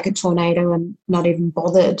through like a tornado and not even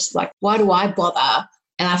bothered. Like, why do I bother?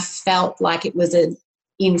 And I felt like it was an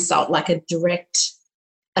insult, like a direct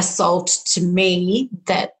assault to me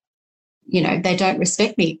that, they don't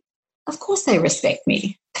respect me. Of course they respect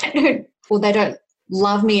me. They don't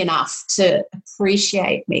love me enough to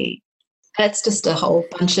appreciate me. That's just a whole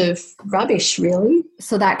bunch of rubbish, really.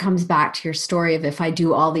 So that comes back to your story of, if I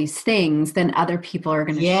do all these things, then other people are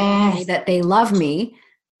going to show me that they love me.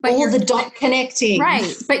 But all the dot connecting.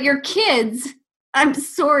 Right. But your kids, I'm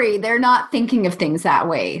sorry, they're not thinking of things that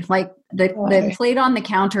way. Like the plate on the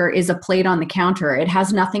counter is a plate on the counter. It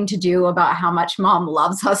has nothing to do about how much mom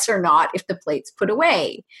loves us or not if the plate's put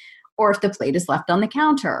away or if the plate is left on the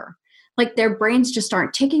counter. Like, their brains just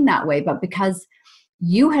aren't ticking that way. But because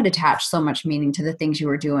you had attached so much meaning to the things you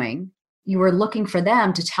were doing, you were looking for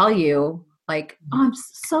them to tell you, like, I'm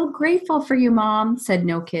so grateful for you, Mom, said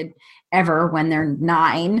no kid ever when they're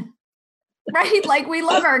 9, right? Like, we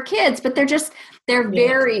love our kids, but they're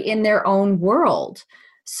very in their own world.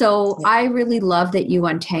 So I really love that you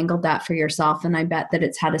untangled that for yourself. And I bet that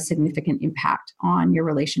it's had a significant impact on your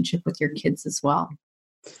relationship with your kids as well.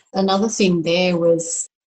 Another thing there was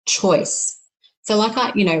choice. So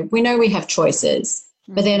like we know we have choices.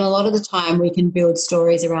 But then a lot of the time we can build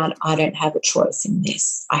stories around, I don't have a choice in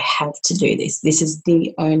this. I have to do this. This is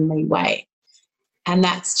the only way. And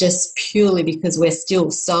that's just purely because we're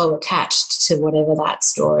still so attached to whatever that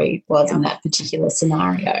story was in that particular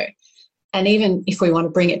scenario. And even if we want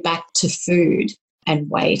to bring it back to food and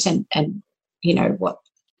weight and you know, what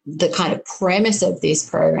the kind of premise of this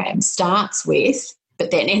program starts with,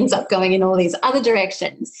 but then ends up going in all these other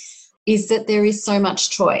directions, is that there is so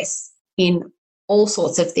much choice in all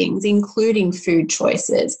sorts of things, including food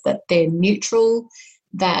choices, that they're neutral,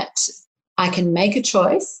 that I can make a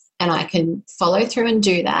choice and I can follow through and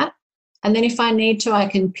do that. And then if I need to, I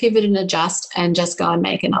can pivot and adjust and just go and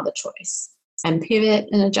make another choice, and pivot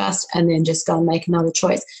and adjust and then just go and make another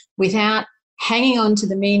choice without hanging on to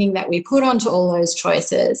the meaning that we put onto all those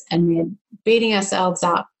choices and then beating ourselves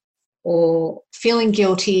up or feeling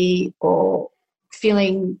guilty or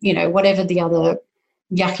feeling, you know, whatever the other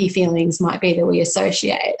yucky feelings might be that we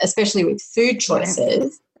associate, especially with food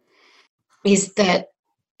choices, is that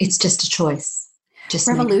it's just a choice. Just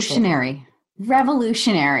Revolutionary.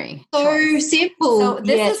 So choice. simple. So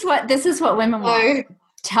this is what women want.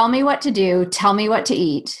 Tell me what to do, tell me what to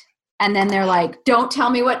eat. And then they're like, don't tell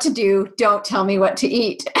me what to do, don't tell me what to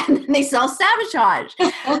eat. And then they self-sabotage,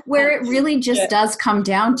 where it really just does come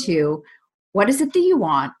down to, what is it that you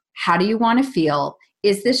want? How do you want to feel?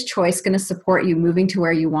 Is this choice going to support you moving to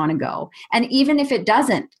where you want to go? And even if it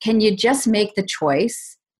doesn't, can you just make the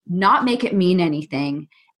choice, not make it mean anything,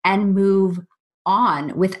 and move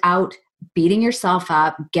on without beating yourself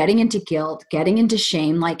up, getting into guilt, getting into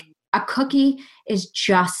shame? Like, a cookie is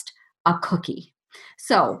just a cookie.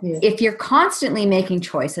 So if you're constantly making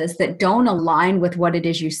choices that don't align with what it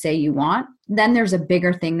is you say you want, then there's a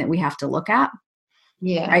bigger thing that we have to look at.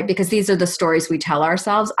 Yeah. Right? Because these are the stories we tell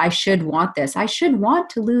ourselves. I should want this. I should want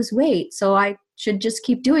to lose weight. So I should just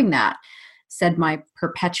keep doing that, said my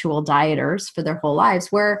perpetual dieters for their whole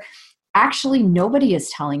lives, where actually nobody is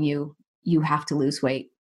telling you you have to lose weight.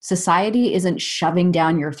 Society isn't shoving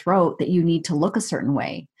down your throat that you need to look a certain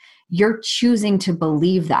way. You're choosing to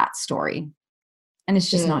believe that story. And it's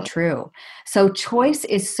just not true. So choice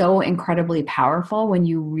is so incredibly powerful when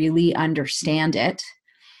you really understand it.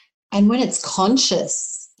 And when it's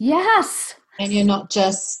conscious. Yes. And you're not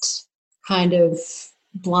just kind of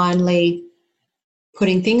blindly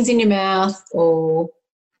putting things in your mouth or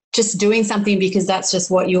just doing something because that's just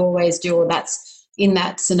what you always do, or that's in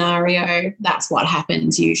that scenario, that's what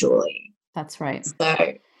happens usually. That's right.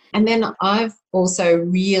 So, and then I've also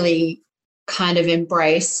really kind of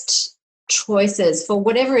embraced choices for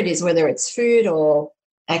whatever it is, whether it's food or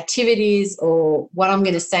activities or what I'm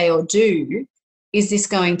going to say or do. Is this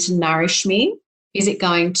going to nourish me? Is it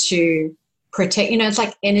going to protect? You know, it's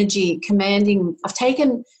like energy commanding. I've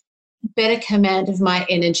taken better command of my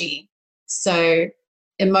energy. So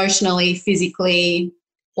emotionally, physically,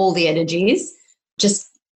 all the energies, just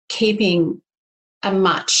keeping a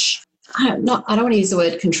much, I don't want to use the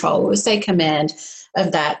word control, we'll say command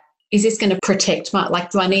of that. Is this going to protect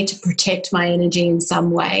do I need to protect my energy in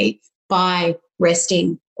some way by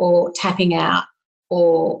resting or tapping out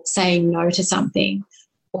or saying no to something?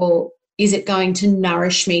 Or is it going to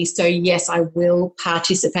nourish me? So yes, I will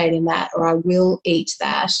participate in that, or I will eat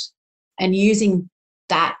that, and using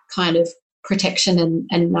that kind of protection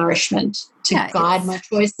and nourishment to guide my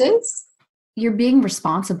choices. You're being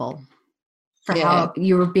responsible for how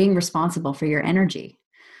you're being responsible for your energy.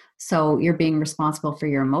 So you're being responsible for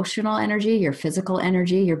your emotional energy, your physical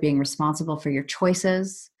energy. You're being responsible for your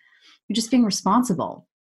choices. You're just being responsible.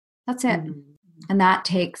 That's it. Mm-hmm. And that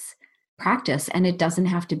takes practice, and it doesn't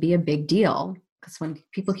have to be a big deal, because when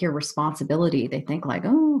people hear responsibility, they think like,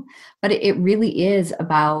 oh, but it really is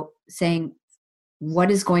about saying,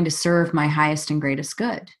 what is going to serve my highest and greatest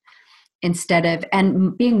good? Instead of,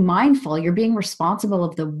 and being mindful, you're being responsible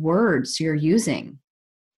of the words you're using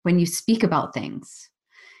when you speak about things.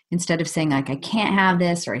 Instead of saying like, I can't have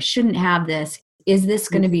this, or I shouldn't have this, is this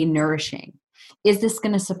going to be nourishing? Is this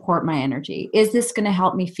going to support my energy? Is this going to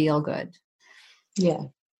help me feel good? Yeah.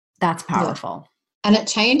 That's powerful. Yeah. And it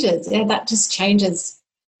changes. Yeah, that just changes.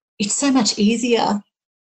 It's so much easier,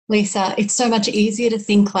 Lisa. It's so much easier to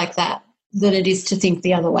think like that than it is to think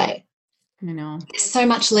the other way. I know. It's so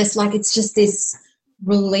much less like, it's just this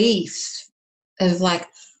relief of like,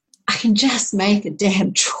 I can just make a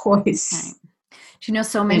damn choice. Right. Do you know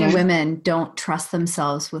so many women don't trust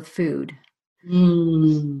themselves with food?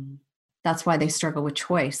 That's why they struggle with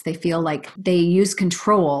choice. They feel like they use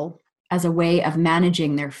control as a way of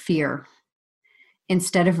managing their fear,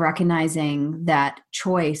 instead of recognizing that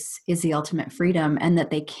choice is the ultimate freedom and that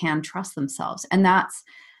they can trust themselves. And that's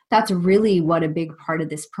That's really what a big part of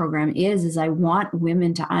this program is I want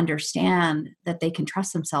women to understand that they can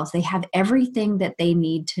trust themselves. They have everything that they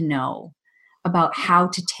need to know about how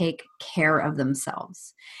to take care of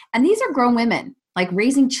themselves. And these are grown women, like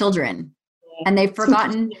raising children, and they've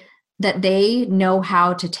forgotten that they know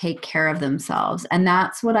how to take care of themselves. And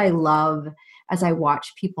that's what I love as I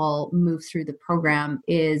watch people move through the program,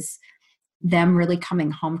 is them really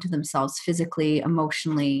coming home to themselves physically,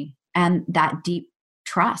 emotionally, and that deep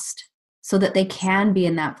trust, so that they can be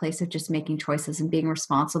in that place of just making choices and being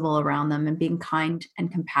responsible around them and being kind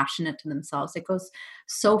and compassionate to themselves. It goes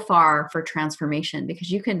so far for transformation, because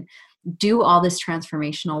you can do all this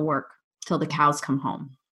transformational work till the cows come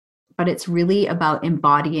home. But it's really about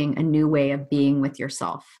embodying a new way of being with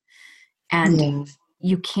yourself. And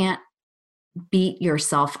you can't beat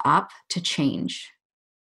yourself up to change.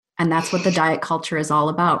 And that's what the diet culture is all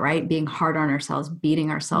about, right? Being hard on ourselves,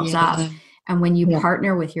 beating ourselves up. And when you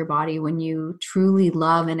partner with your body, when you truly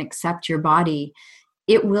love and accept your body,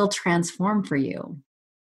 it will transform for you,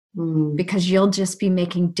 because you'll just be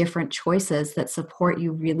making different choices that support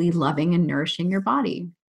you really loving and nourishing your body.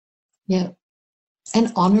 Yeah.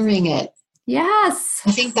 And honoring it. Yes.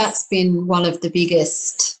 I think that's been one of the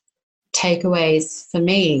biggest takeaways for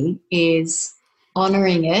me, is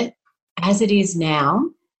honoring it as it is now,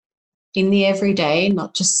 in the everyday,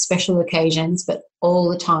 not just special occasions, but all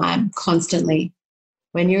the time, constantly.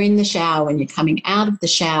 When you're in the shower, when you're coming out of the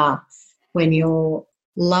shower, when you're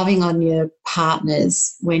loving on your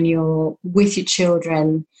partners, when you're with your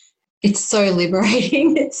children, it's so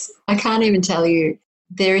liberating. I can't even tell you.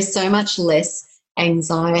 There is so much less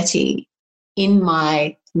anxiety in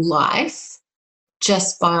my life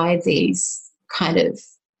just by these kind of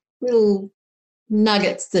little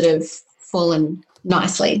nuggets that have fallen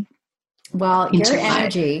nicely. Well, your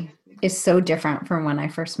energy is so different from when I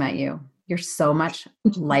first met you. You're so much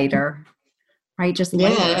lighter, right? Just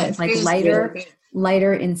lighter, like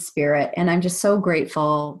lighter in spirit. And I'm just so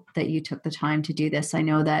grateful that you took the time to do this. I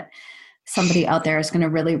know that somebody out there is going to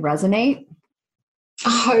really resonate. I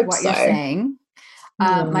hope what so. You're saying.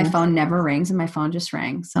 My phone never rings, and my phone just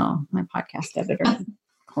rang. So my podcast editor,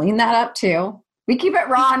 clean that up too. We keep it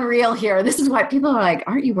raw and real here. This is why people are like,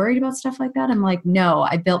 aren't you worried about stuff like that? I'm like, no,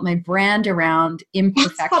 I built my brand around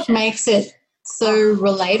imperfection. That's what makes it so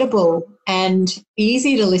relatable and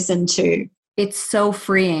easy to listen to. It's so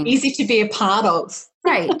freeing. Easy to be a part of.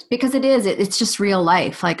 Right, because it is. It's just real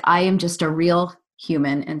life. Like, I am just a real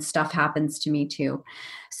human, and stuff happens to me too.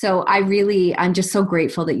 So I'm just so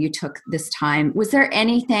grateful that you took this time. Was there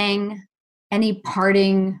any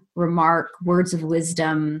parting remark, words of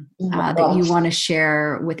wisdom that you want to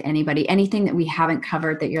share with anybody? Anything that we haven't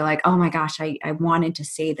covered that you're like, oh my gosh, I wanted to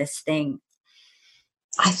say this thing?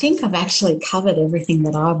 I think I've actually covered everything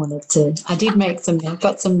that I wanted to. I did I've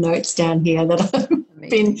got some notes down here that I've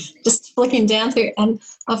been just flicking down through, and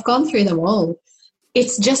I've gone through them all.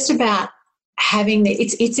 It's just about having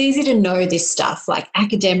it's easy to know this stuff, like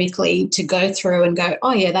academically, to go through and go,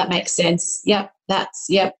 oh yeah, that makes sense. Yep.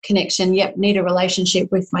 Connection. Yep. Need a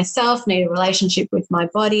relationship with myself, need a relationship with my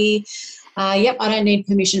body. Yep. I don't need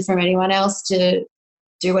permission from anyone else to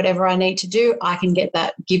do whatever I need to do. I can give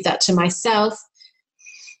that to myself.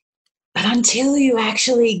 But until you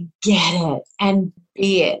actually get it and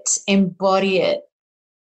be it, embody it,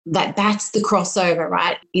 that's the crossover,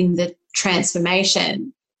 right? In the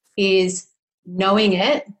transformation is knowing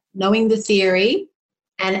it, knowing the theory,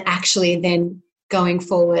 and actually then going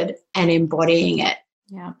forward and embodying it.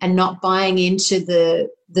 Yeah. And not buying into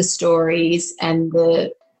the stories and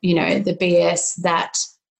the BS that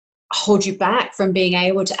hold you back from being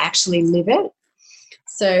able to actually live it.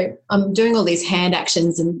 So I'm doing all these hand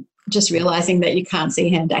actions and just realizing that you can't see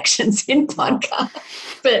hand actions in podcast.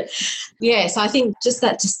 But yes, I think just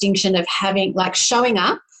that distinction of having, like, showing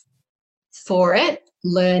up for it,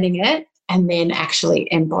 learning it, and then actually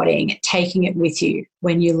embodying it, taking it with you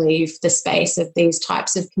when you leave the space of these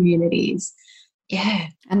types of communities. Yeah.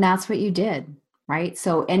 And that's what you did, right?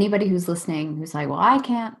 So anybody who's listening who's like, well, I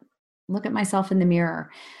can't look at myself in the mirror,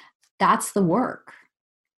 that's the work,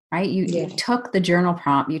 right? You took the journal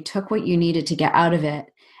prompt, you took what you needed to get out of it,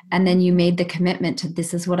 and then you made the commitment to,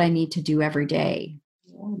 this is what I need to do every day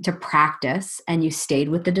to practice, and you stayed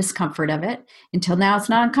with the discomfort of it until now it's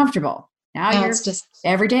not uncomfortable. Now it's just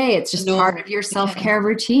every day, it's just part of your self-care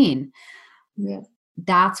routine. Yeah.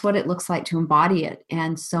 That's what it looks like to embody it.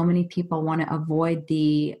 And so many people want to avoid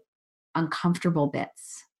the uncomfortable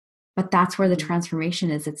bits. But that's where the transformation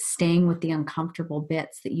is. It's staying with the uncomfortable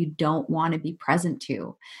bits that you don't want to be present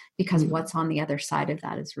to, because what's on the other side of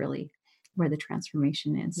that is really where the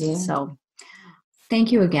transformation is. Yeah. So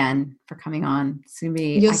Thank you again for coming on. It's gonna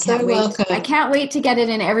be. You're so welcome. I can't wait to get it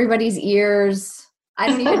in everybody's ears. I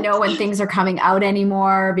don't even know when things are coming out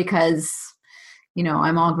anymore because,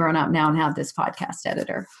 I'm all grown up now and have this podcast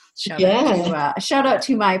editor. Shout out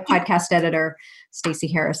to my podcast editor, Stacey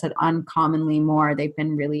Harris at Uncommonly More. They've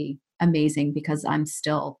been really amazing because I'm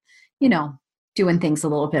still, doing things a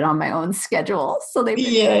little bit on my own schedule. So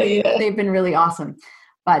they've been really awesome.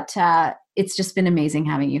 But it's just been amazing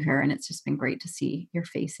having you here, and it's just been great to see your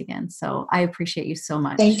face again. So I appreciate you so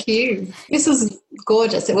much. Thank you. This was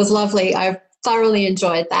gorgeous. It was lovely. I thoroughly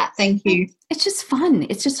enjoyed that. Thank you. It's just fun.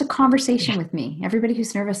 It's just a conversation with me. Everybody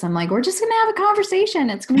who's nervous, I'm like, we're just going to have a conversation.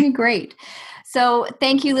 It's going to be great. So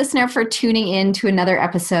thank you, listener, for tuning in to another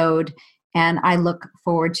episode. And I look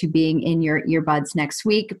forward to being in your earbuds next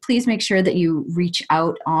week. Please make sure that you reach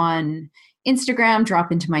out on Instagram,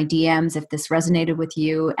 drop into my DMs if this resonated with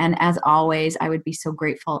you. And as always, I would be so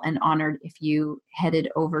grateful and honored if you headed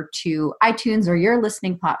over to iTunes or your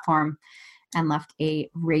listening platform and left a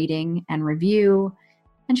rating and review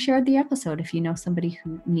and shared the episode if you know somebody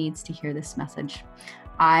who needs to hear this message.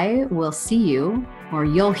 I will see you, or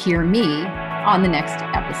you'll hear me, on the next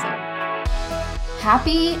episode.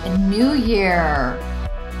 Happy New Year!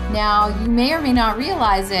 Now, you may or may not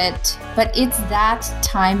realize it, but it's that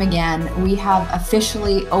time again. We have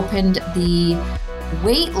officially opened the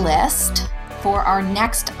wait list for our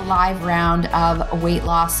next live round of weight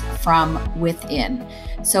loss from within.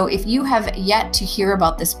 So if you have yet to hear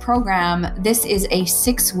about this program, this is a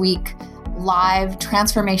 6-week live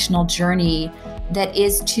transformational journey that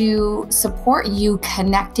is to support you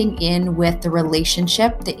connecting in with the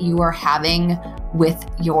relationship that you are having with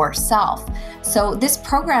yourself. So this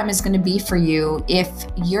program is going to be for you if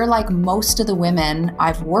you're like most of the women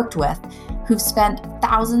I've worked with who've spent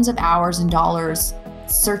thousands of hours and dollars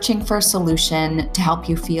searching for a solution to help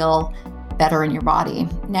you feel better in your body.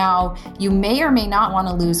 Now, you may or may not want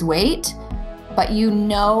to lose weight, but you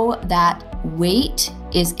know that weight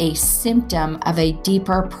is a symptom of a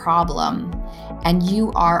deeper problem, and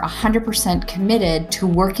you are 100% committed to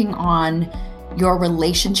working on your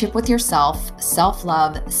relationship with yourself,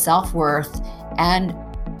 self-love, self-worth, and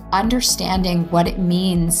understanding what it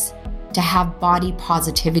means to have body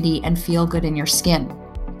positivity and feel good in your skin.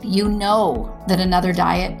 You know that another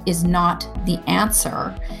diet is not the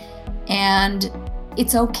answer, and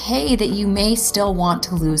it's okay that you may still want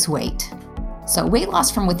to lose weight. So weight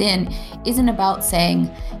loss from within isn't about saying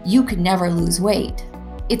you could never lose weight.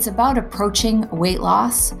 It's about approaching weight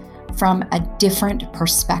loss from a different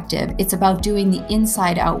perspective. It's about doing the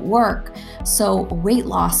inside out work so weight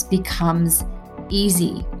loss becomes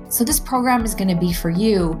easy. So this program is going to be for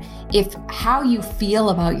you if how you feel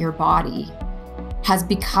about your body has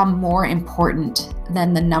become more important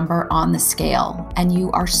than the number on the scale, and you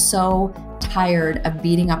are so tired of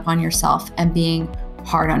beating up on yourself and being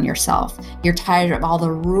hard on yourself. You're tired of all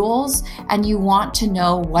the rules, and you want to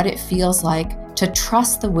know what it feels like to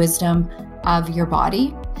trust the wisdom of your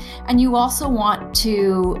body. And you also want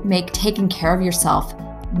to make taking care of yourself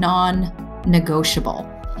non-negotiable.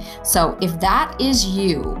 So if that is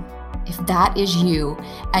you,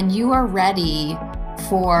 and you are ready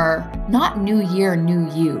for not new year, new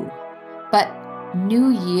you, but new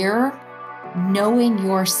year, knowing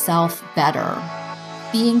yourself better,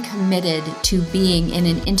 being committed to being in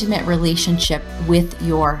an intimate relationship with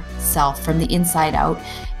yourself from the inside out,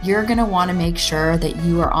 you're going to want to make sure that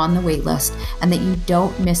you are on the wait list and that you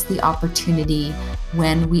don't miss the opportunity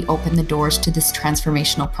when we open the doors to this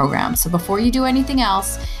transformational program. So before you do anything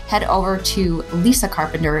else, head over to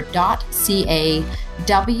lisacarpenter.ca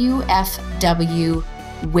WFW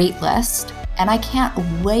waitlist, and I can't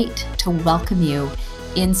wait to welcome you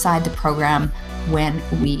inside the program when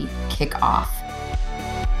we kick off.